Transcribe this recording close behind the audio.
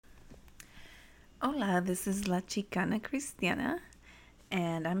Hola, this is La Chicana Cristiana,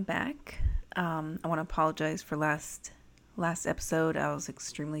 and I'm back. I want to apologize for last episode. I was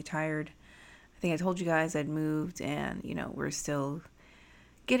extremely tired. I think I told you guys I'd moved, and we're still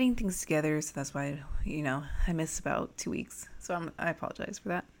getting things together. So that's why I missed about 2 weeks. So I apologize for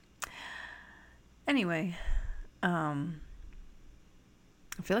that. Anyway, I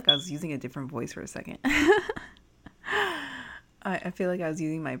feel like I was using a different voice for a second. I feel like I was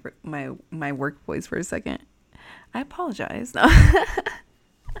using my work voice for a second. I apologize. No.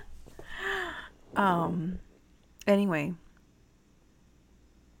 um. Anyway,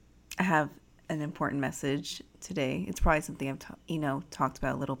 I have an important message today. It's probably something I've talked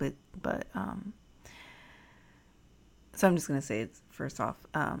about a little bit, but so I'm just gonna say it first off.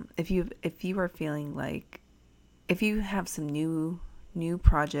 If you are feeling like if you have some new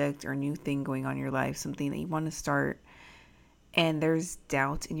project or new thing going on in your life, something that you want to start, and there's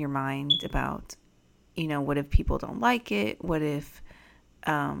doubt in your mind about, what if people don't like it? What if,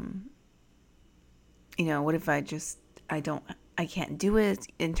 what if I can't do it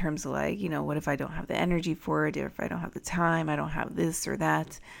in terms of like, what if I don't have the energy for it? Or if I don't have the time, I don't have this or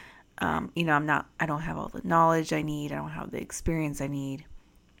that. I don't have all the knowledge I need. I don't have the experience I need.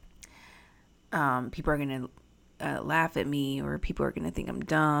 People are going to laugh at me, or people are going to think I'm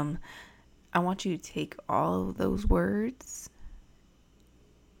dumb. I want you to take all of those words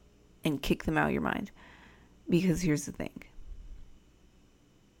and kick them out of your mind. Because here's the thing.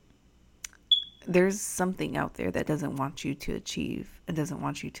 There's something out there that doesn't want you to achieve and doesn't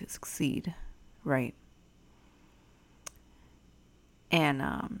want you to succeed, right?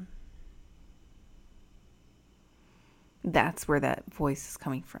 And that's where that voice is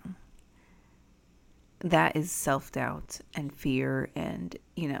coming from. That is self-doubt and fear and,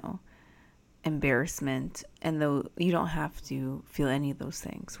 embarrassment. And though you don't have to feel any of those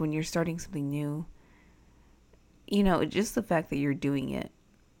things when you're starting something new, just the fact that you're doing it,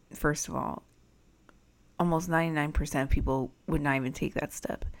 first of all, almost 99% of people would not even take that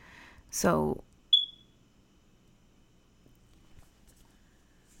step. So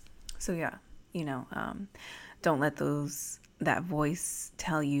yeah, don't let that voice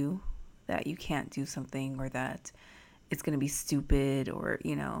tell you that you can't do something, or that it's going to be stupid, or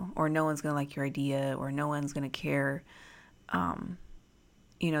or no one's going to like your idea, or no one's going to care.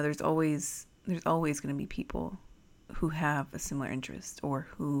 There's always going to be people who have a similar interest, or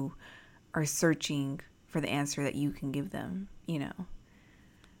who are searching for the answer that you can give them.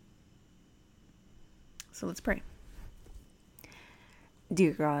 So let's pray.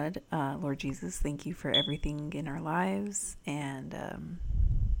 Dear God, Lord Jesus, thank you for everything in our lives, and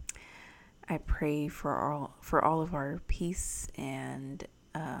I pray for all of our peace and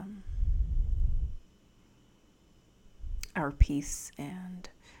I'm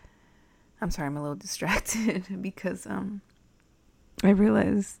sorry, I'm a little distracted because I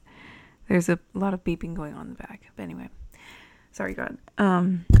realize there's a lot of beeping going on in the back. But anyway, sorry, God.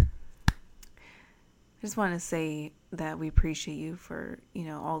 I just want to say that we appreciate you for,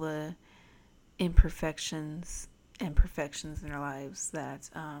 all the imperfections and perfections in our lives, that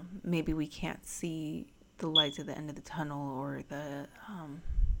maybe we can't see the light at the end of the tunnel, or the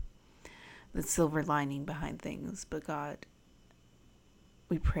silver lining behind things. But God,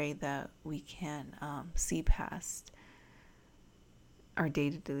 we pray that we can see past our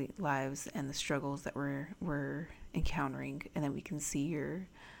day-to-day lives and the struggles that we're encountering, and that we can see your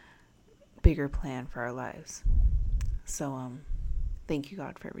bigger plan for our lives. So thank you,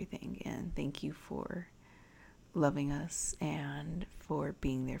 God, for everything, and thank you for loving us and for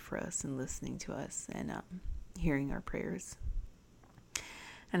being there for us and listening to us and hearing our prayers.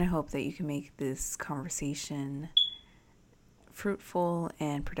 And I hope that you can make this conversation fruitful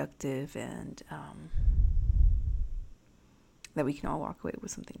and productive, and that we can all walk away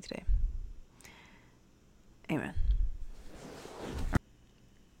with something today. Amen.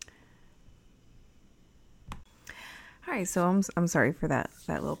 All right, so I'm sorry for that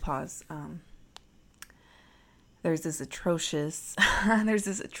little pause. There's this atrocious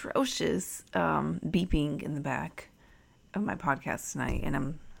beeping in the back of my podcast tonight,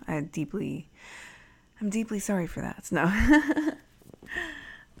 and I'm deeply sorry for that. No.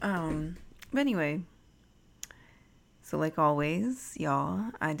 But anyway, so like always,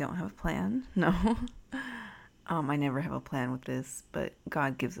 y'all, I don't have a plan. No. I never have a plan with this, but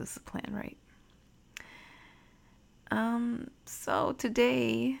God gives us a plan, right? So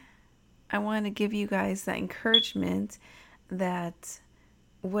today I want to give you guys that encouragement that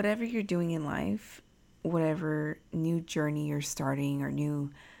whatever you're doing in life, whatever new journey you're starting, or new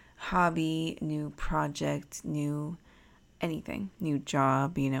hobby, new project, new anything, new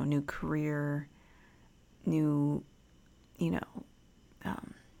job, new career, new, you know,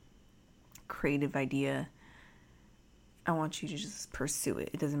 creative idea, I want you to just pursue it.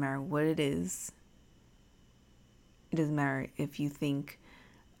 It doesn't matter what it is. It doesn't matter if you think,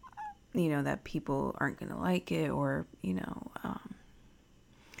 that people aren't going to like it, or, you're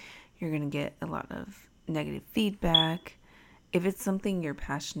going to get a lot of negative feedback. If it's something you're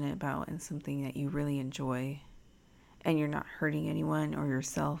passionate about and something that you really enjoy and you're not hurting anyone or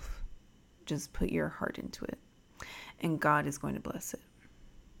yourself, just put your heart into it. And God is going to bless it.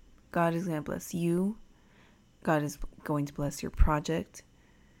 God is going to bless you. God is going to bless your project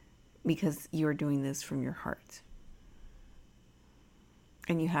because you're doing this from your heart.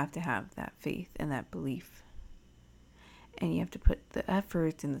 And you have to have that faith and that belief. And you have to put the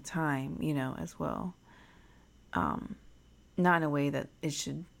effort and the time, as well. Not in a way that it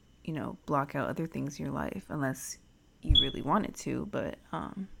should, block out other things in your life unless you really want it to. But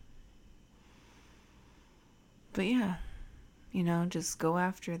yeah, just go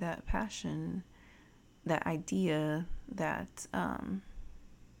after that passion, that idea, that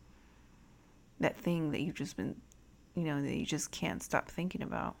thing that you've just been, that you just can't stop thinking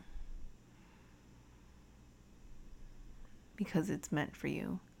about. Because it's meant for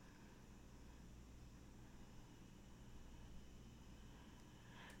you.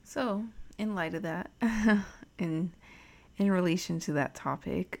 So, in light of that, in relation to that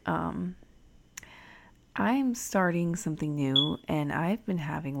topic, I'm starting something new, and I've been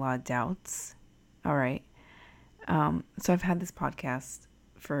having a lot of doubts. All right. So I've had this podcast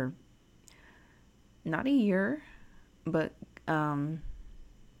for not a year, but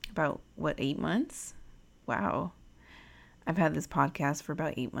about 8 months? Wow. I've had this podcast for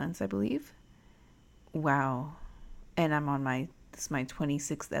about 8 months, I believe. Wow. And I'm on this is my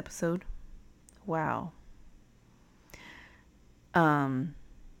 26th episode. Wow. And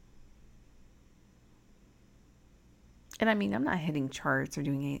I mean, I'm not hitting charts or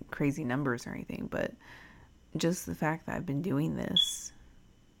doing any crazy numbers or anything, but just the fact that I've been doing this,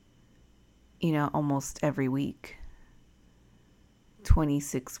 almost every week.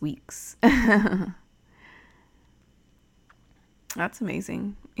 26 weeks. That's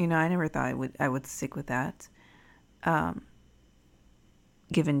amazing. I never thought I would stick with that.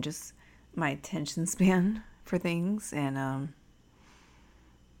 Given just my attention span for things, and I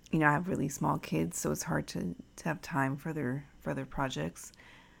have really small kids, so it's hard to have time for their projects.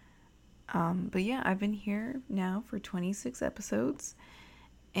 But yeah, I've been here now for 26 episodes,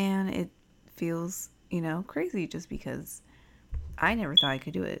 and it feels, crazy just because I never thought I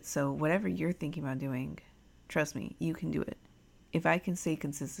could do it. So whatever you're thinking about doing, trust me, you can do it. If I can stay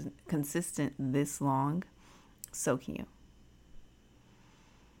consistent this long, so can you.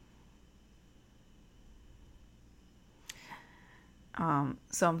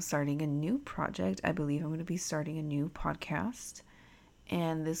 So I'm starting a new project. I believe I'm going to be starting a new podcast.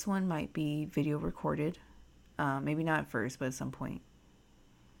 And this one might be video recorded. Maybe not at first, but at some point.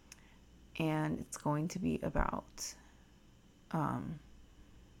 And it's going to be about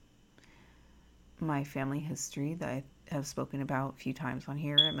my family history that I have spoken about a few times on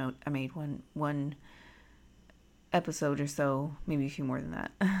here. I made one episode or so, maybe a few more than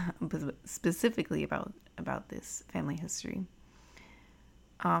that, but specifically about this family history.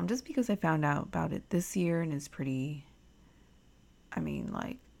 Just because I found out about it this year, and it's pretty, it's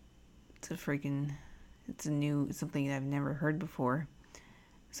something that I've never heard before.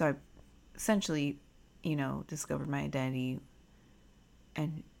 So I essentially, discovered my identity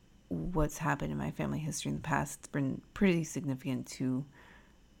and what's happened in my family history in the past. It's been pretty significant to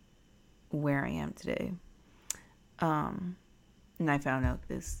where I am today. And I found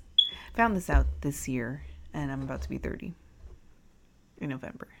this out this year, and I'm about to be 30 in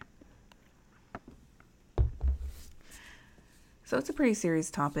November. So it's a pretty serious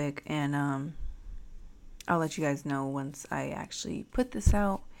topic, and I'll let you guys know once I actually put this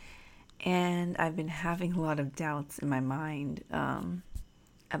out. And I've been having a lot of doubts in my mind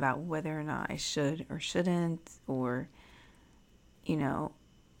about whether or not I should or shouldn't, or,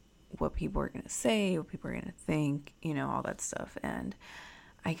 what people are going to say, what people are going to think, all that stuff. And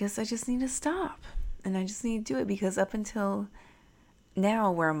I guess I just need to stop, and I just need to do it, because up until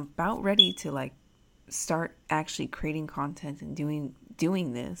now, where I'm about ready to start actually creating content and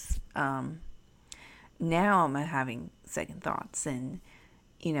doing this, now I'm having second thoughts and,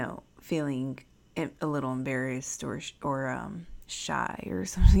 feeling a little embarrassed or shy or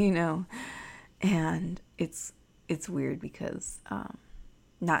something, and it's weird because,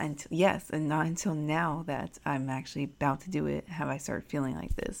 not until now that I'm actually about to do it, have I started feeling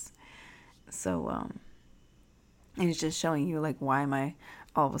like this. So, and it's just showing you why am I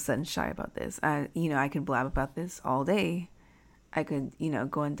all of a sudden shy about this. I could blab about this all day. I could,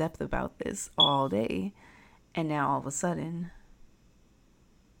 go in depth about this all day. And now all of a sudden,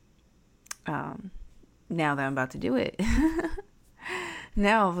 now that I'm about to do it,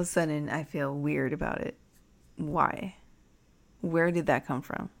 now all of a sudden I feel weird about it. Why? Where did that come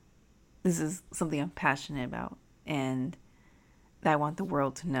from? This is something I'm passionate about and that I want the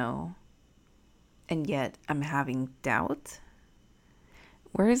world to know. And yet I'm having doubt.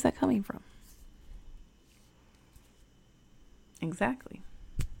 Where is that coming from? Exactly.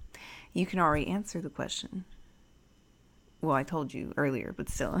 You can already answer the question. Well, I told you earlier, but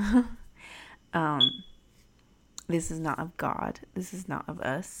still. This is not of God. This is not of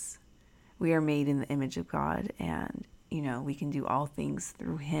us. We are made in the image of God, and, we can do all things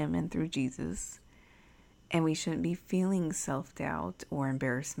through Him and through Jesus. And we shouldn't be feeling self-doubt or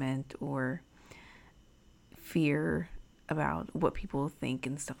embarrassment or fear about what people think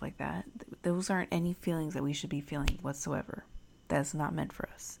and stuff like that. Those aren't any feelings that we should be feeling whatsoever. That's not meant for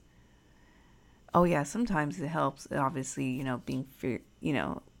us. Oh yeah, sometimes it helps, obviously, being fear,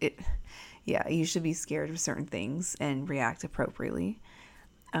 you should be scared of certain things and react appropriately.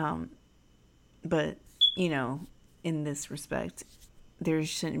 But, in this respect, there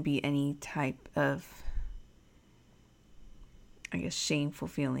shouldn't be any type of, shameful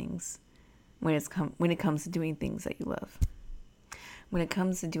feelings when it comes to doing things that you love. When it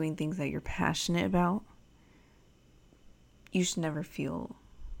comes to doing things that you're passionate about, you should never feel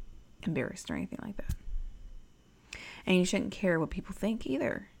embarrassed or anything like that. And you shouldn't care what people think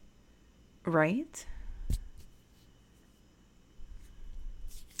either. Right?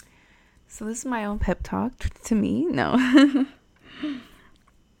 So this is my own pep talk to me. No.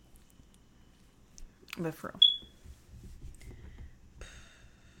 But for real.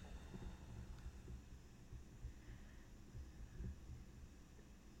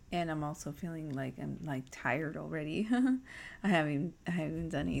 And I'm also feeling like I'm tired already. I haven't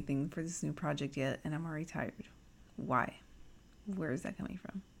done anything for this new project yet, and I'm already tired. Why? Where is that coming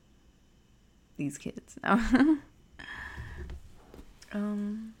from? These kids. No.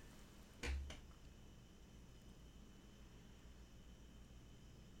 And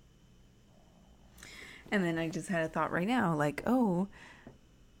then I just had a thought right now, I don't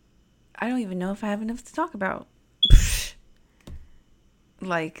even know if I have enough to talk about.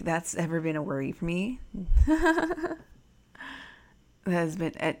 That's ever been a worry for me. That's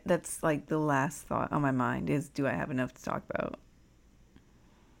the last thought on my mind is, do I have enough to talk about?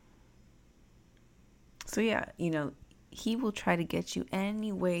 So yeah, he will try to get you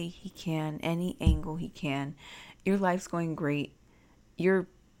any way he can, any angle he can. Your life's going great. You're,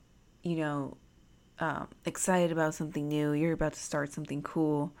 excited about something new. You're about to start something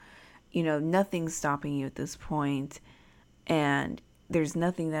cool. Nothing's stopping you at this point. And there's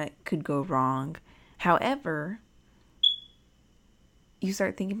nothing that could go wrong. However, you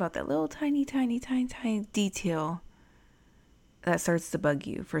start thinking about that little tiny detail that starts to bug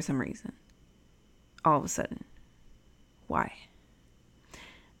you for some reason. All of a sudden. Why?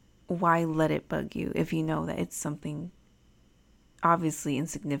 Why let it bug you if you know that it's something obviously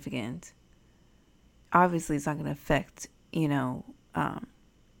insignificant? Obviously, it's not going to affect, the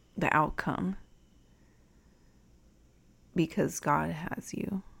outcome. Because God has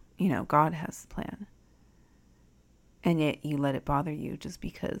you. God has the plan. And yet you let it bother you just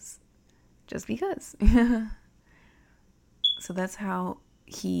because. Just because. So that's how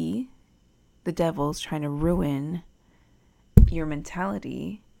the devil's trying to ruin your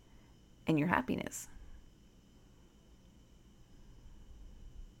mentality and your happiness.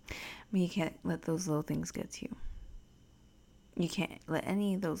 I mean, you can't let those little things get to you. You can't let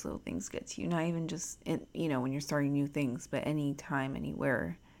any of those little things get to you. Not even just, when you're starting new things, but anytime,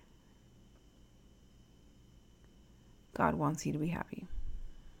 anywhere. God wants you to be happy.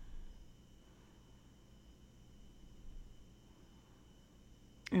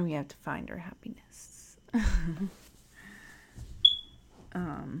 And we have to find our happiness. I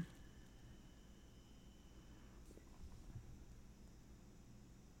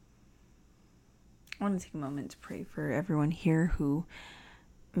want to take a moment to pray for everyone here who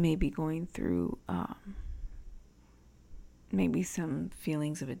may be going through maybe some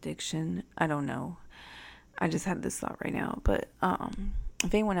feelings of addiction. I don't know. I just had this thought right now. But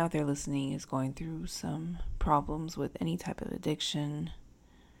if anyone out there listening is going through some problems with any type of addiction,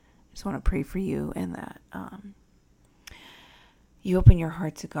 I just want to pray for you and that you open your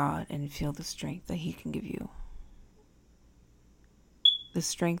heart to God and feel the strength that He can give you. The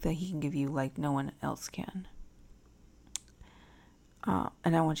strength that He can give you like no one else can.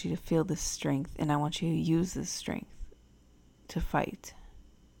 And I want you to feel this strength, and I want you to use this strength to fight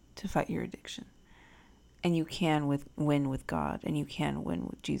to fight your addiction. And you can win with God, and you can win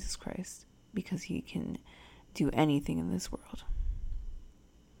with Jesus Christ, because he can do anything in this world.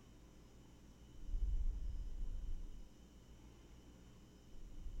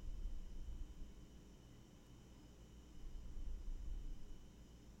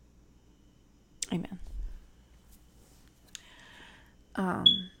 Amen.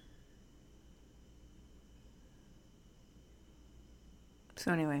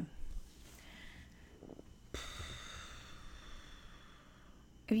 So anyway,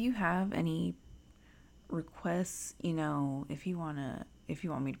 if you have any requests, if you want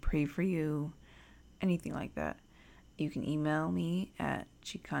me to pray for you, anything like that, you can email me at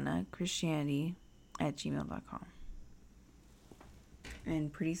chicanachristianity@gmail.com.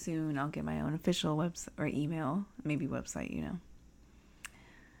 And pretty soon I'll get my own official website or email, maybe website,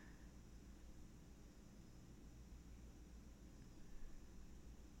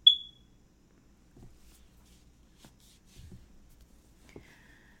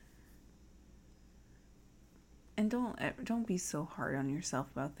 And don't be so hard on yourself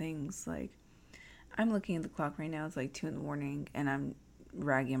about things. Like, I'm looking at the clock right now. It's like 2 a.m, and I'm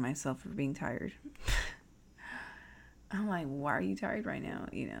ragging myself for being tired. I'm like, why are you tired right now?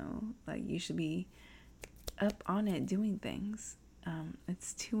 Like, you should be up on it doing things.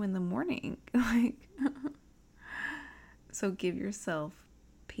 It's 2 a.m. Like, so give yourself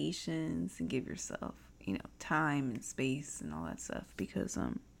patience and give yourself, time and space and all that stuff, because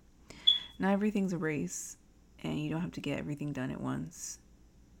not everything's a race, and you don't have to get everything done at once.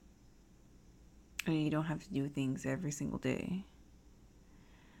 And you don't have to do things every single day.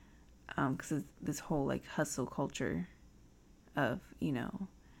 Because this whole like hustle culture of,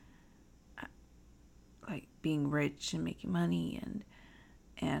 like being rich and making money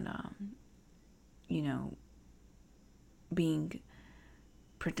and being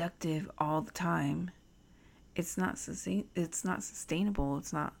productive all the time. It's not sustainable.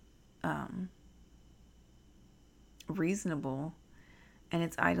 It's not reasonable, and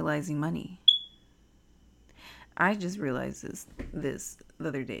it's idolizing money. I just realized this the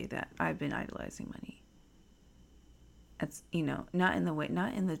other day, that I've been idolizing money. It's not in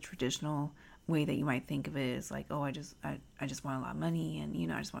the traditional way that you might think of it, as like, oh, I just want a lot of money, and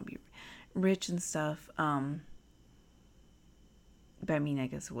I just want to be rich and stuff. But I mean, I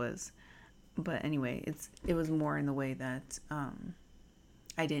guess it was. But anyway, it was more in the way that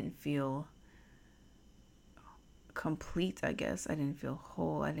I didn't feel complete, I guess. I didn't feel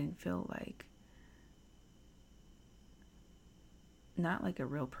whole. I didn't feel like, not like a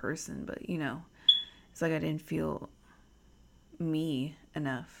real person, but it's like I didn't feel me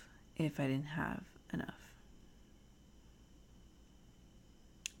enough if I didn't have enough.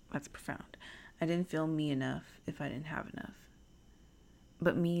 That's profound. I didn't feel me enough if I didn't have enough.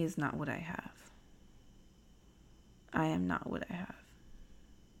 But me is not what I have. I am not what I have.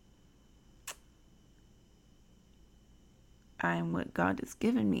 I am what God has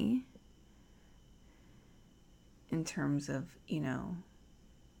given me, in terms of,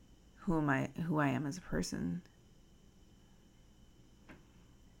 who I am as a person.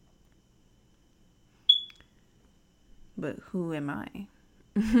 But who am I?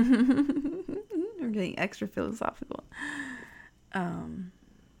 I'm getting extra philosophical.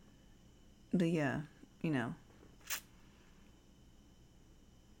 But yeah,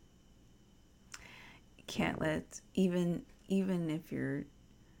 can't let, even if you're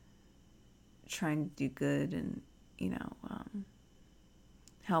trying to do good and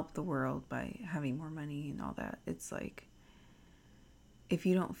help the world by having more money and all that, it's like, if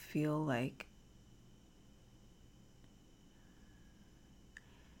you don't feel like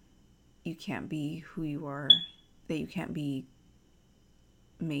you can't be who you are, that you can't be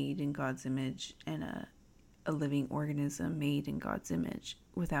made in God's image, and a living organism made in God's image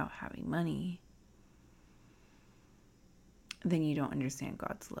without having money, then you don't understand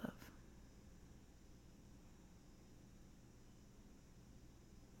God's love.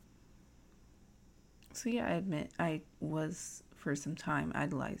 So yeah, I admit I was for some time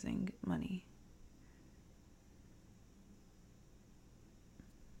idolizing money,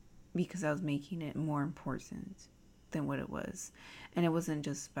 because I was making it more important than what it was. And it wasn't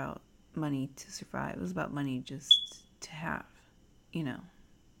just about money to survive. It was about money just to have, because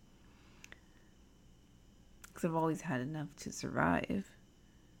I've always had enough to survive,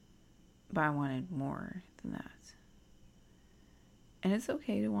 but I wanted more than that. And it's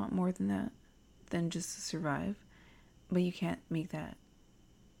okay to want more than that, than just to survive. But you can't make that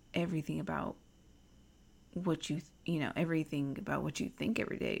everything about what everything about what you think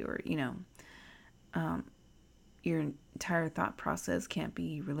every day, or, your entire thought process can't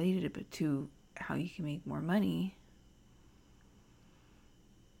be related to how you can make more money.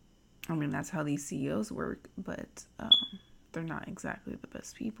 I mean, that's how these CEOs work, but they're not exactly the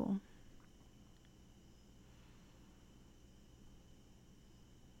best people.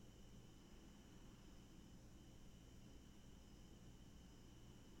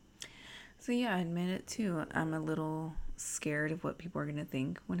 So yeah, I admit it too. I'm a little scared of what people are going to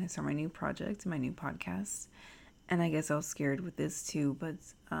think when I start my new project, my new podcast. And I guess I was scared with this too, but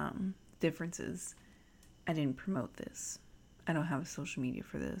difference is I didn't promote this. I don't have a social media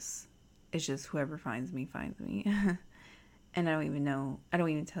for this. It's just whoever finds me, finds me. And I don't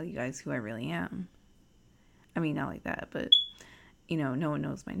even tell you guys who I really am. I mean, not like that, but no one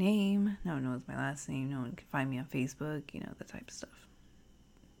knows my name, no one knows my last name, no one can find me on Facebook, that type of stuff.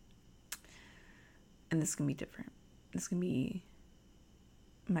 And this is going to be different. This is going to be,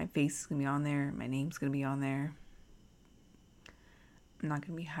 my face is going to be on there, my name's going to be on there. I'm not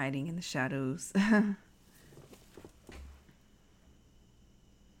going to be hiding in the shadows.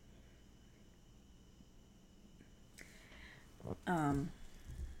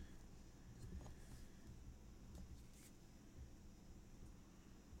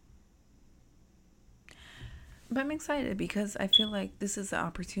 But I'm excited because I feel like this is an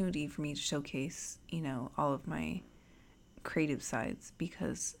opportunity for me to showcase, all of my creative sides,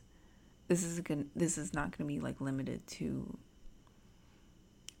 because this is not going to be like limited to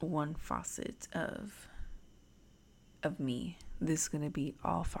one facet of me. This is going to be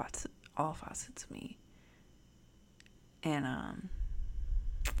all facets of me. And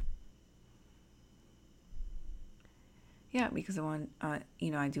yeah, because I want I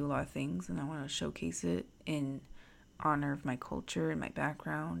do a lot of things and I want to showcase it in honor of my culture and my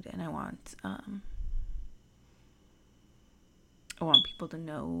background, and I want people to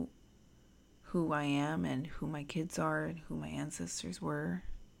know who I am and who my kids are and who my ancestors were.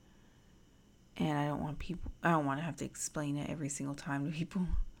 And I don't want to have to explain it every single time to people.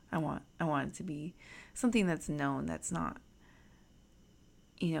 I want it to be something that's known, that's not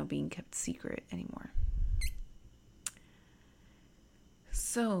being kept secret anymore.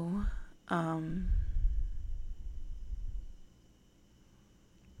 So I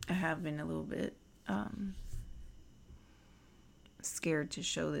have been a little bit scared to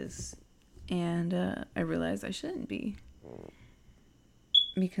show this, and I realized I shouldn't be,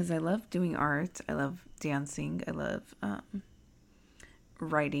 because I love doing art, I love dancing, I love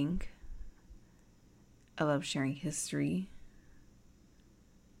writing, I love sharing history.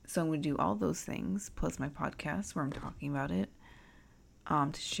 So I'm going to do all those things, plus my podcast where I'm talking about it,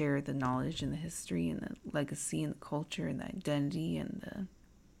 to share the knowledge and the history and the legacy and the culture and the identity and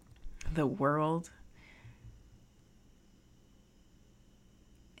the world.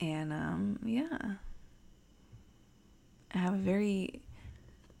 And yeah, I have a very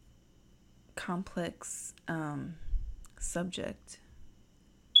complex subject.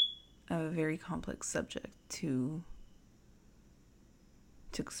 I have a very complex subject to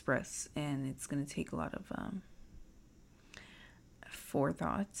express, and it's going to take a lot of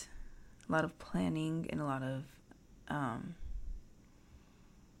forethought, a lot of planning, and a lot of how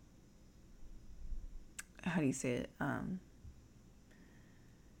do you say it? I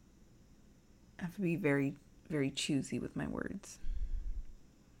have to be very, very choosy with my words.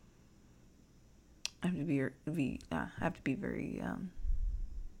 I have to be very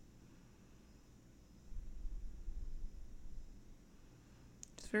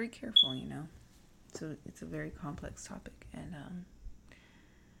just very careful, So it's a very complex topic, and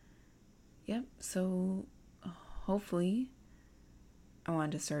yep. So hopefully, I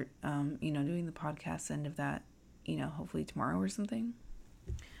wanted to start doing the podcast end of that, hopefully tomorrow or something.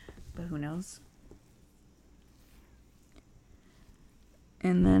 But who knows?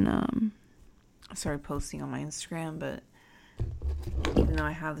 And then I started posting on my Instagram, but even though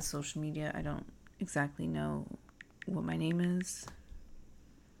I have the social media, I don't exactly know what my name is.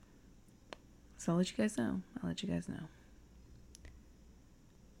 So I'll let you guys know.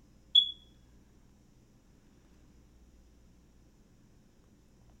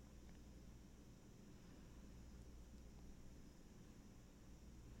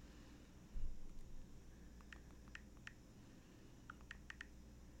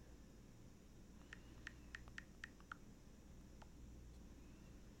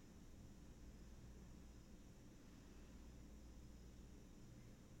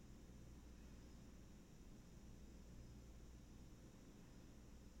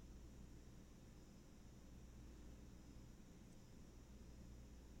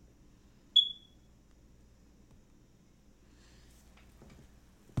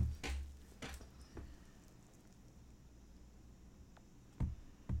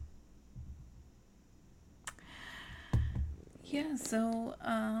 Yeah, so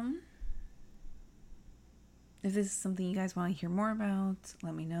if this is something you guys want to hear more about,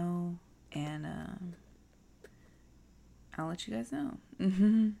 let me know, and I'll let you guys know.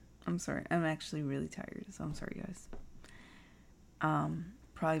 I'm sorry, I'm actually really tired, so I'm sorry, guys.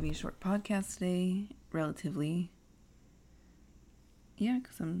 Probably be a short podcast today, relatively. Yeah,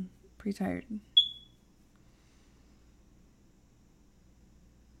 because I'm pretty tired.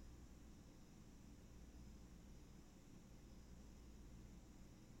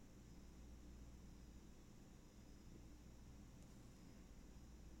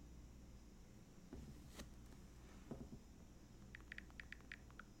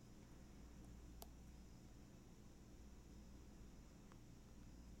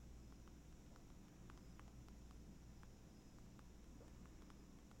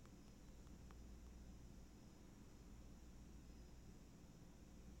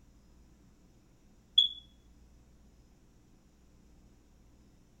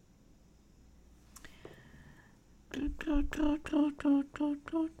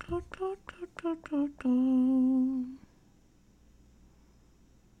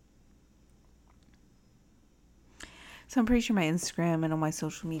 So I'm pretty sure my Instagram and all my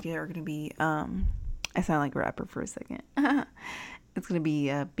social media are going to be, I sound like a rapper for a second. It's going to be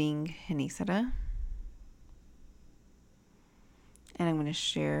Being Hinisara. And I'm going to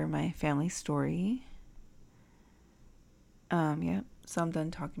share my family story. Yeah, so I'm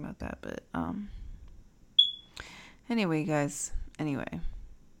done talking about that, but, anyway, guys, I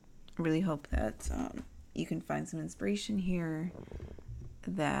really hope that, you can find some inspiration here,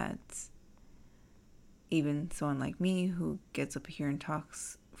 that even someone like me who gets up here and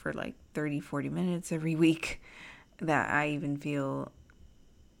talks for like 30-40 minutes every week, that I even feel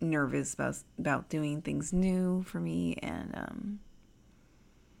nervous about doing things new for me, and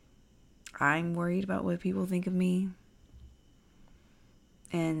I'm worried about what people think of me,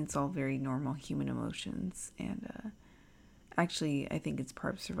 and it's all very normal human emotions, and actually I think it's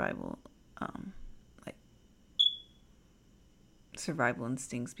part of survival, like survival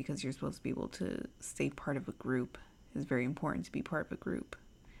instincts, because you're supposed to be able to stay part of a group. It's very important to be part of a group,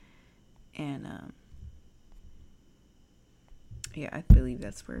 and yeah, I believe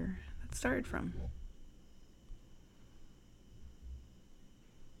that's where that started from.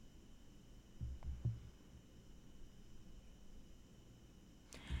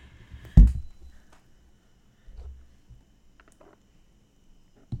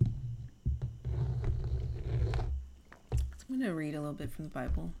 So I'm going to read a little bit from the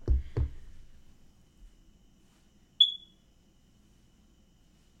Bible.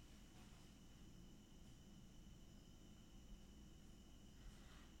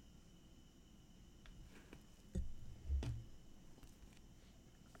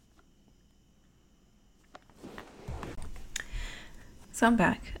 So I'm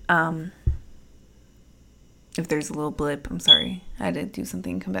back. If there's a little blip, I'm sorry. I had to do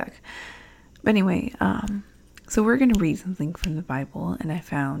something and come back. But anyway, so we're going to read something from the Bible, and I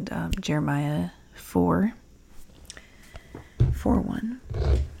found Jeremiah 4:1.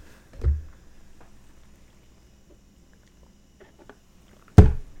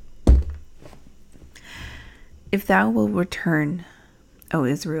 If thou wilt return, O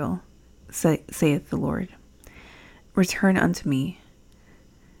Israel, saith the Lord, return unto me.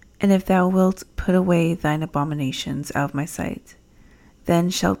 And if thou wilt put away thine abominations out of my sight, then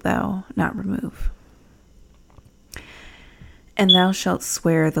shalt thou not remove. And thou shalt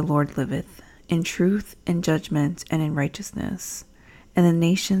swear the Lord liveth, in truth, in judgment, and in righteousness. And the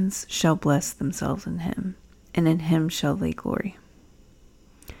nations shall bless themselves in him, and in him shall they glory.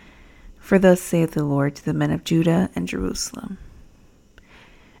 For thus saith the Lord to the men of Judah and Jerusalem,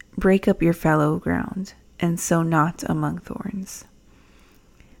 break up your fallow ground, and sow not among thorns.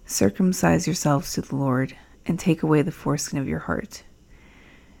 Circumcise yourselves to the Lord, and take away the foreskin of your heart,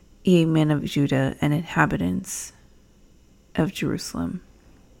 ye men of Judah and inhabitants of Jerusalem.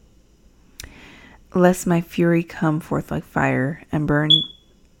 Lest my fury come forth like fire, and burn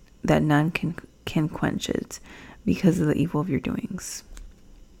that none can quench it, because of the evil of your doings.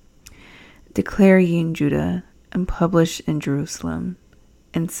 Declare ye in Judah, and publish in Jerusalem,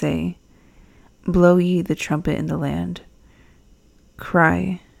 and say, blow ye the trumpet in the land.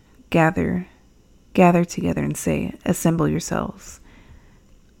 Cry, gather together, and say, assemble yourselves,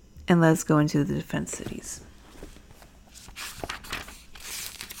 and let us go into the defense cities.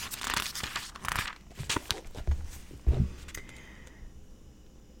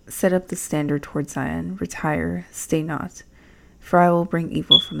 Set up the standard toward Zion, retire, stay not, for I will bring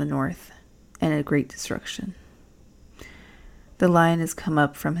evil from the north, and a great destruction. The lion is come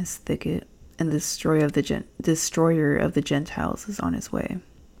up from his thicket, and the destroyer of the Gentiles is on his way.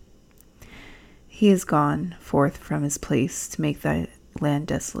 He is gone forth from his place to make thy land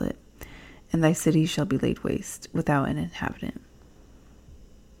desolate, and thy cities shall be laid waste, without an inhabitant.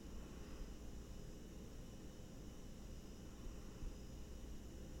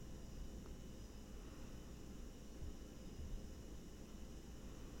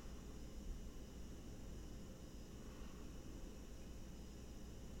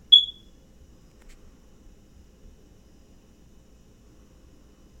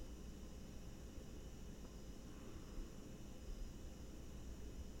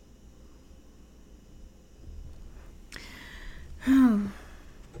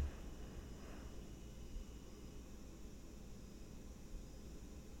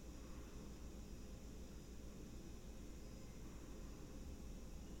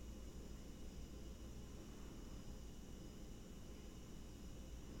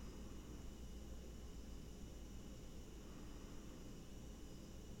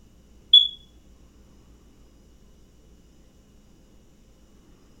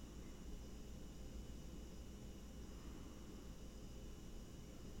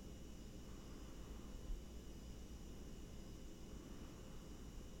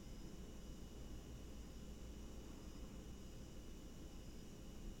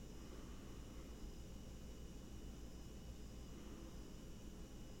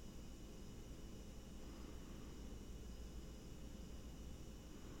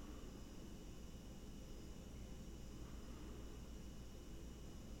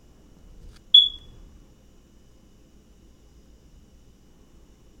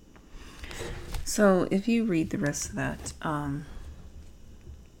 So if you read the rest of that,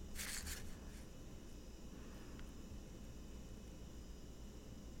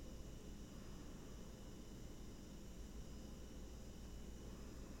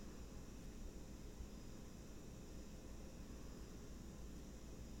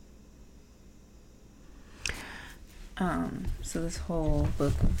 so this whole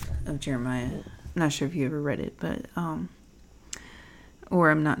book of Jeremiah, I'm not sure if you ever read it, but,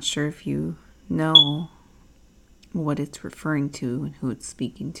 or I'm not sure if you know what it's referring to and who it's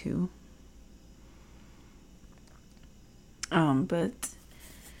speaking to. But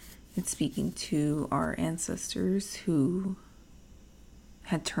it's speaking to our ancestors who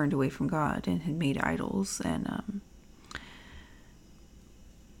had turned away from God and had made idols, and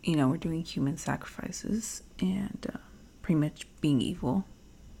were doing human sacrifices and pretty much being evil.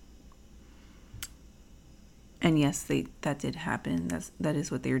 And yes, that did happen. That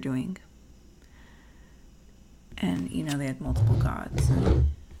is what they were doing. And they had multiple gods and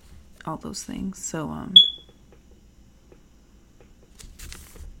all those things. So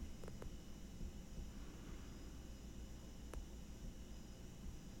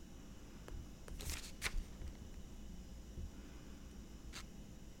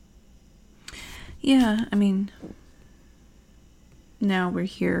yeah, I mean, now we're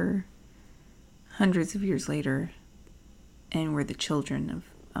here hundreds of years later, and we're the children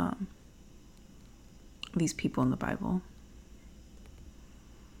of these people in the Bible.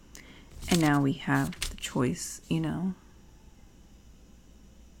 And now we have the choice, to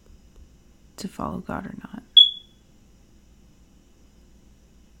follow God or not.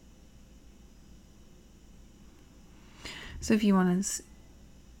 So if you want to...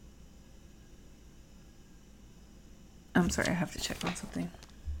 I'm sorry, I have to check on something.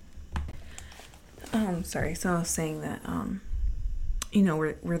 Sorry, so I was saying that,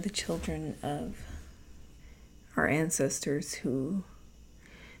 we're the children of our ancestors who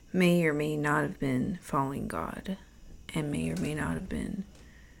may or may not have been following God and may or may not have been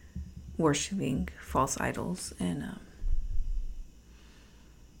worshiping false idols and,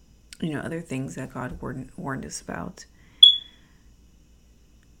 other things that God warned us about.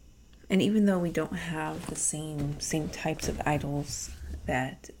 And even though we don't have the same types of idols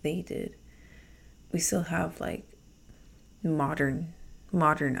that they did, we still have like modern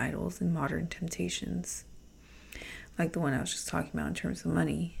idols and modern temptations, like the one I was just talking about in terms of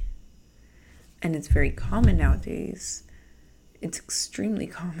money. And it's very common nowadays. It's extremely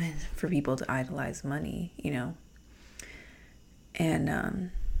common for people to idolize money, and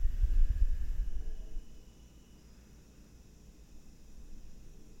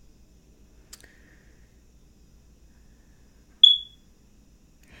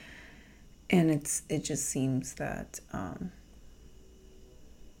it just seems that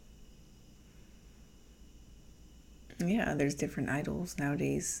there's different idols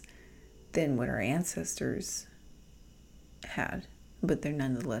nowadays than what our ancestors had, but they're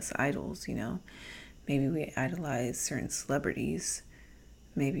nonetheless idols. Maybe we idolize certain celebrities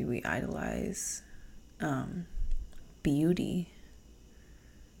Maybe we idolize beauty.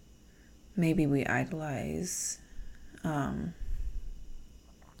 Maybe we idolize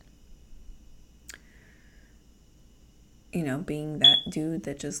being that dude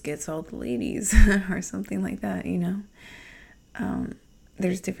that just gets all the ladies or something like that,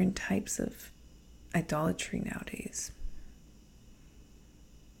 There's different types of idolatry nowadays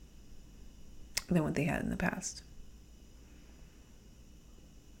than what they had in the past.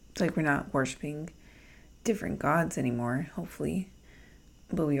 It's like we're not worshiping different gods anymore, hopefully,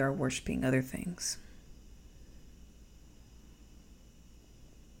 but we are worshiping other things.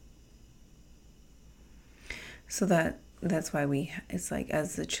 So that's why it's like,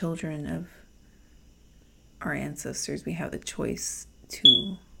 as the children of our ancestors, we have the choice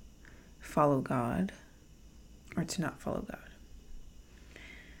to follow God or to not follow God.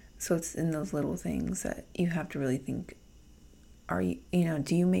 So it's in those little things that you have to really think,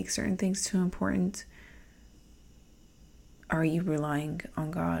 do you make certain things too important? Are you relying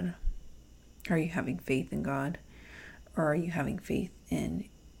on God? Are you having faith in God? Or are you having faith in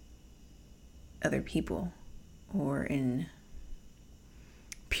other people or in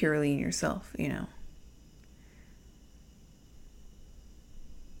purely in yourself,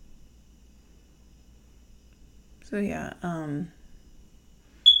 So yeah,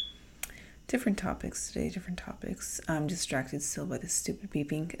 different topics today, different topics. I'm distracted still by this stupid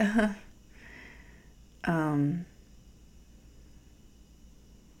beeping.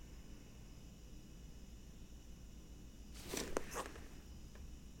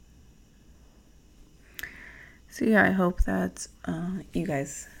 So yeah, I hope that you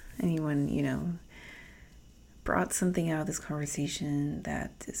guys, anyone, brought something out of this conversation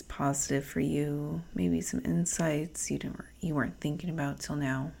that is positive for you. Maybe some insights you weren't thinking about till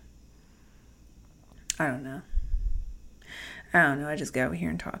now. I don't know. I just get out here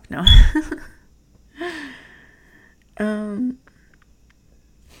and talk. No.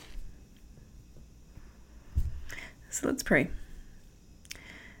 So let's pray.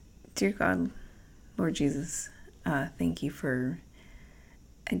 Dear God, Lord Jesus, thank you for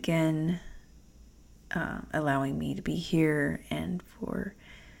again allowing me to be here and for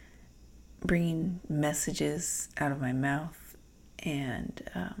bringing messages out of my mouth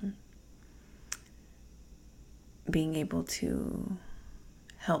and being able to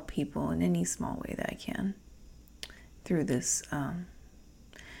help people in any small way that I can through this,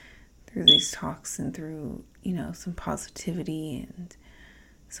 through these talks and through, some positivity and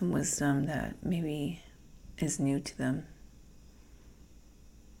some wisdom that maybe is new to them.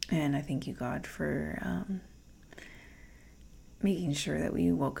 And I thank you, God, for making sure that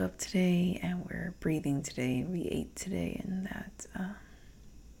we woke up today and we're breathing today, we ate today, and that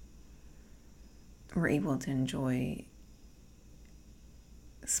we're able to enjoy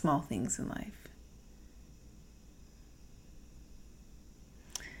small things in life.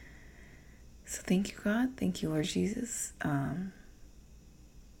 So thank you, God. Thank you, Lord Jesus.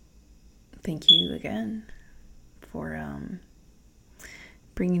 Thank you again for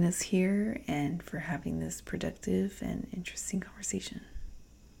bringing us here and for having this productive and interesting conversation.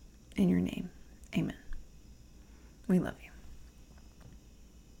 In your name, amen. We love you.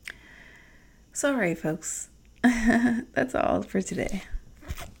 So, all right, folks, that's all for today.